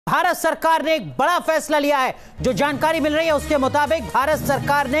भारत सरकार ने एक बड़ा फैसला लिया है। जो जानकारी मिल रही है उसके मुताबिक भारत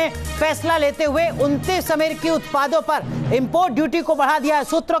सरकार ने फैसला लेते हुए 29 अमेरिकी उत्पादों पर इंपोर्ट ड्यूटी को बढ़ा दिया है।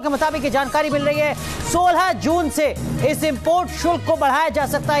 सूत्रों के मुताबिक ये जानकारी मिल रही है 16 जून से इस इंपोर्ट शुल्क को बढ़ाया जा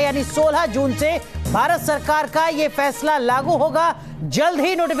सकता है, यानी 16 जून से भारत सरकार का यह फैसला लागू होगा। जल्द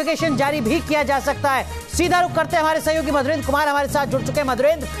ही नोटिफिकेशन जारी भी किया जा सकता है। सीधा रुख करते हैं, हमारे सहयोगी मधुरेंद्र कुमार हमारे साथ जुड़ चुके हैं।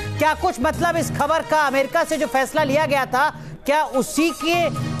 मधुरेंद्र, क्या कुछ मतलब इस खबर का? अमेरिका से जो फैसला लिया गया था, क्या उसी के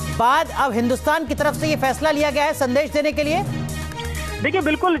बाद अब हिंदुस्तान की तरफ से यह फैसला लिया गया है संदेश देने के लिए? देखिए,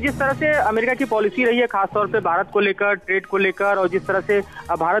 बिल्कुल जिस तरह से अमेरिका की पॉलिसी रही है खासतौर पे भारत को लेकर, ट्रेड को लेकर, और जिस तरह से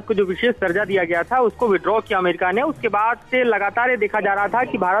भारत को जो विशेष दर्जा दिया गया था उसको विड्रॉ किया अमेरिका ने, उसके बाद से लगातार ये देखा जा रहा था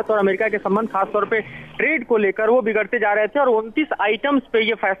कि भारत और अमेरिका के संबंध खासतौर पे ट्रेड को लेकर वो बिगड़ते जा रहे थे। और 29 आइटम्स पे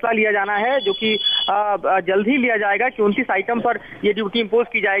ये फैसला लिया जाना है, जो कि जल्द ही लिया जाएगा कि 29 आइटम पर ये ड्यूटी इंपोज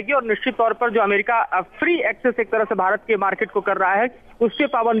की जाएगी। और निश्चित तौर पर जो अमेरिका फ्री एक्सेस एक तरह से भारत के मार्केट को कर रहा है उस पर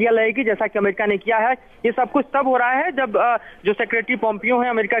पाबंदियां लगेगी, जैसा कि अमेरिका ने किया है। ये सब कुछ तब हो रहा है जब जो सेक्रेटरी पोम्पियो हैं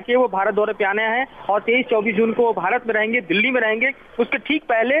अमेरिका के, वो भारत दौरे पे आने हैं और 23-24 जून को वो भारत में रहेंगे, दिल्ली में रहेंगे। उसके ठीक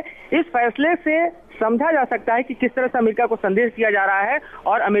पहले इस फैसले से समझा जा सकता है कि किस तरह से अमेरिका को संदेश दिया जा रहा है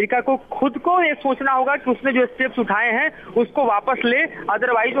और अमेरिका को खुद को ये सोचना होगा कि उसने जो स्टेप्स उठाए हैं उसको वापस ले,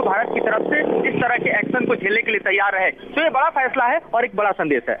 अदरवाइज वो भारत की तरफ से इस तरह के एक्शन को झेलने के लिए तैयार है। तो ये बड़ा फैसला है और एक बड़ा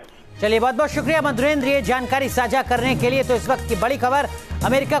संदेश है। चलिए, बहुत बहुत शुक्रिया मधुरेंद्र ये जानकारी साझा करने के लिए। तो इस वक्त की बड़ी खबर,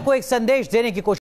 अमेरिका को एक संदेश देने की कोशिश